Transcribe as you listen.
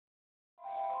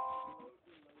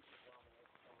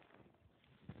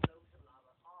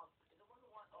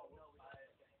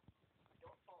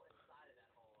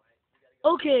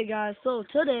Okay, guys, so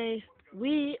today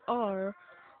we are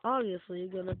obviously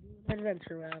gonna do an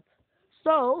adventure map.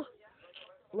 So,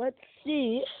 let's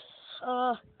see.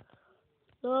 Uh,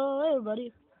 so, hey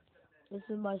everybody, this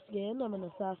is my skin. I'm an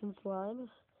assassin slime.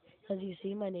 As you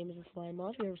see, my name is a slime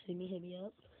moth. If you ever see me, hit me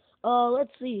up. Let's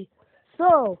see.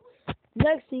 So,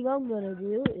 next thing I'm gonna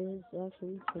do is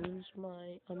actually change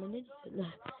my, I'm an idiot.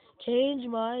 Change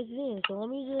my thing. So let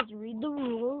me just read the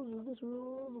rules. This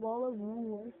rules, wall of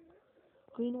rules.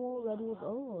 Green wall, red wall.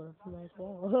 Oh, that's a nice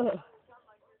wall.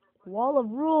 Wall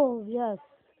of rules, yes.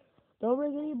 Don't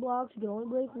break any blocks. You can only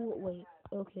break wait.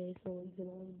 Okay, so you can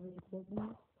only break what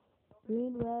blue?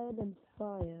 Green, red, and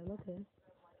cyan. Okay.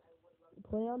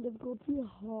 Play on difficulty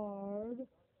hard.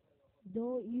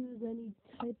 Don't use any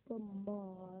type of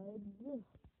mods.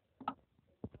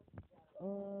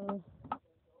 Uh,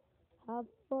 have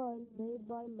fun. Made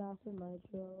by Master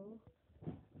Nitro.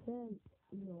 Then,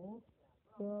 you know,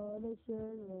 make sure,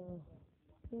 you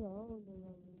know,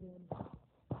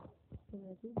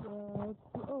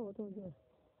 oh, what's over here?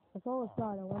 I saw a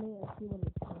shot. I want to see what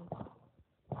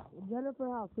it's Jennifer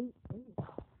House, please.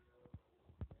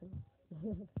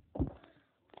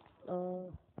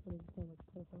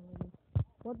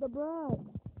 What the bruh?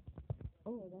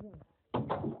 Oh, that is.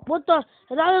 What the?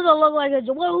 That doesn't look like a.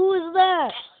 What? Who is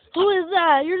that? Who is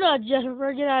that? You're not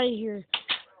Jennifer. Get out of here.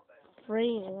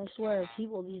 Frank, I swear,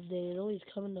 people these days always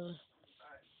coming to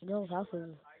girls'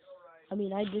 houses. I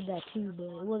mean, I did that too, but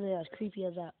it wasn't as creepy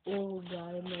as that old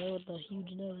guy in there with the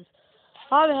huge nose.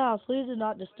 Haunted house, please do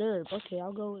not disturb. Okay,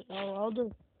 I'll go. I'll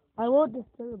just. I won't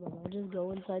disturb him. I'll just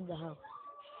go inside the house.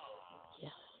 Yeah,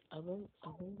 I won't. I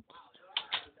won't.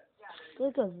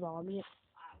 Look at zombie.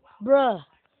 Bruh.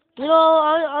 You know,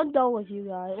 I'm done with you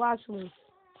guys. Well, actually,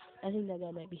 I think that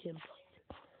guy might be him.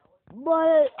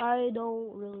 But I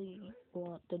don't really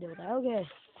want to do that. Okay.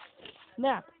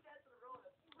 Map.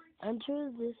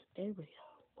 Enter this area.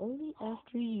 Only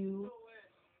after you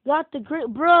got the green.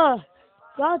 Bruh.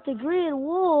 Got the green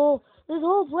wool. This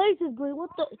whole place is green. What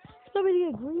the? Somebody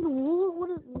get green wool? What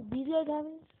is. These guys have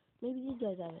it? Maybe these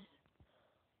guys have it.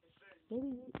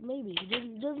 Maybe.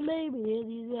 Just maybe.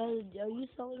 These guys. Are you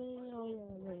selling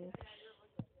anything?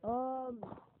 Oh,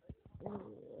 yeah.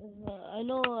 I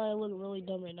know I look really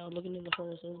dumb right now looking in the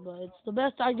furnaces, but it's the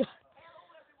best I got.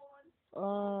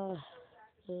 Uh,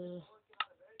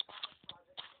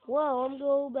 well, I'm going to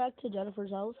go back to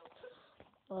Jennifer's house.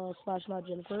 Slash not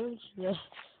Jennifer. Yeah,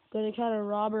 gonna kind of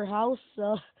rob her house.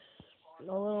 A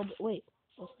little bit. Wait,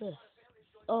 what's this?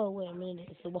 Oh, wait a minute.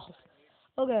 It's the walls.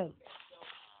 Okay.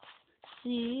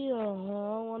 See, I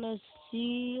wanna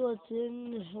see what's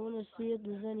in. I wanna see if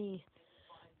there's any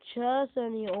chests,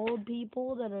 any old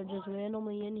people that are just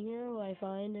randomly in here who I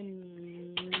find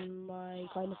in my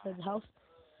kind of friend's house.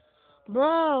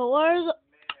 Bro, where's...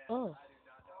 Oh.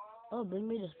 Oh, bring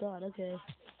me to spot. Okay.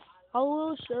 I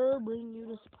will sure bring you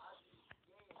to spot.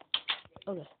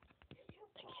 Okay.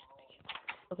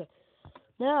 Okay.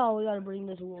 Now we gotta bring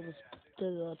this wool to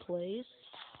the place.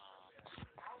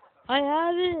 I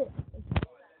have it!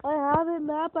 I have it,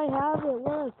 map. I have it.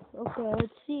 Look. Okay,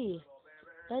 let's see.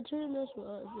 I turn this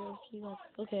one.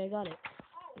 Okay, I got it.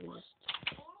 Let me just...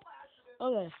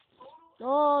 Okay.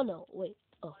 Oh, no. Wait.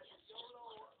 Oh, yes.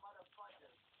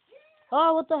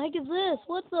 Oh, what the heck is this?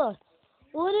 What the?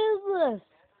 What is this?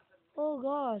 Oh,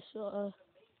 gosh.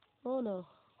 Oh, no.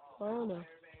 Oh, no.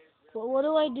 What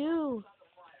do I do?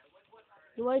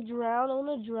 Do I drown? I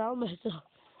want to drown myself.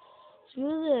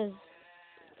 Screw this.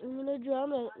 I'm gonna drown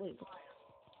my... Wait.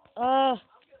 Uh...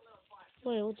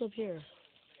 Wait, what's up here?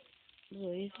 Is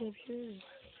there anything up here?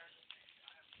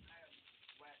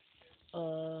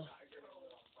 Uh...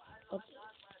 Up...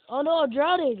 Oh, no, I'm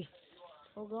drowning!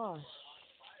 Oh, gosh.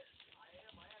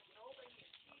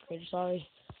 Okay, sorry.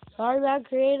 Sorry, bad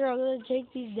creator. I'm gonna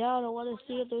take these down. I want to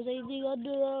see if there's anything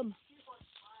under them.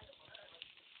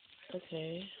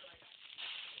 Okay.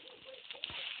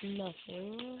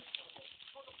 Nothing.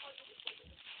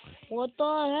 What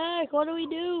the heck? What do we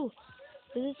do?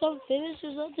 Is this unfinished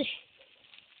or something?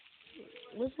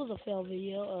 This was a fail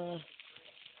video.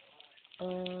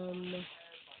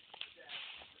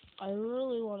 I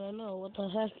really want to know what the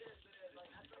heck.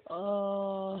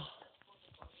 Uh,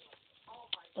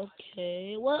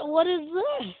 okay. What is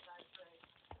this?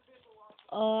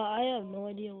 I have no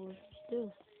idea what to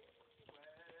do.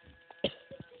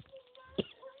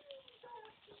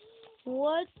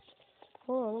 What?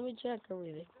 Hold on, let me check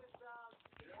everything.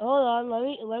 Hold on,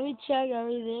 let me check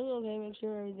everything. Okay, make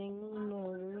sure everything's in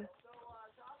order.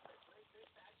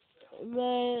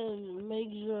 Man, make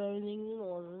sure everything's in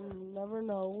order. You never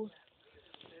know.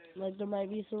 Like there might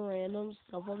be some random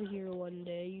stuff over here one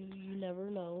day. You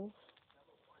never know.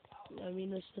 I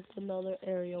mean, it's just another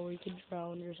area where you can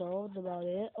drown yourself. That's about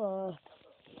it.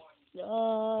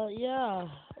 Yeah.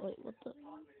 Wait, what the?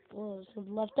 Well,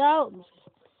 something left out.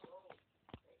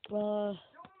 Uh,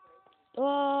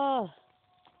 uh.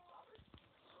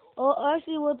 Oh,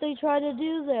 actually, what they try to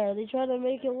do there, they try to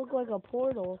make it look like a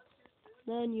portal.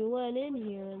 Then you went in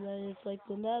here, and then it's like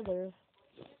the nether.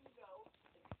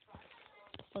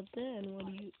 But then, what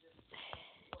do you...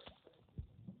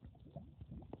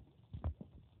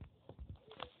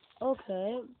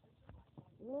 Okay.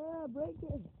 Yeah, break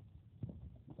it.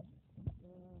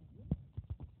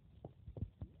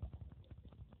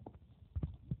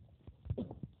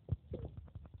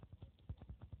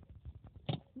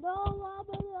 No,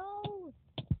 lava, no!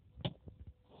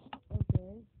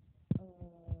 Okay.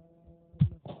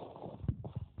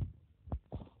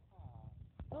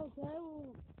 Okay,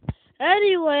 well...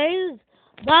 Anyways,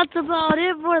 that's about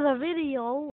it for the video.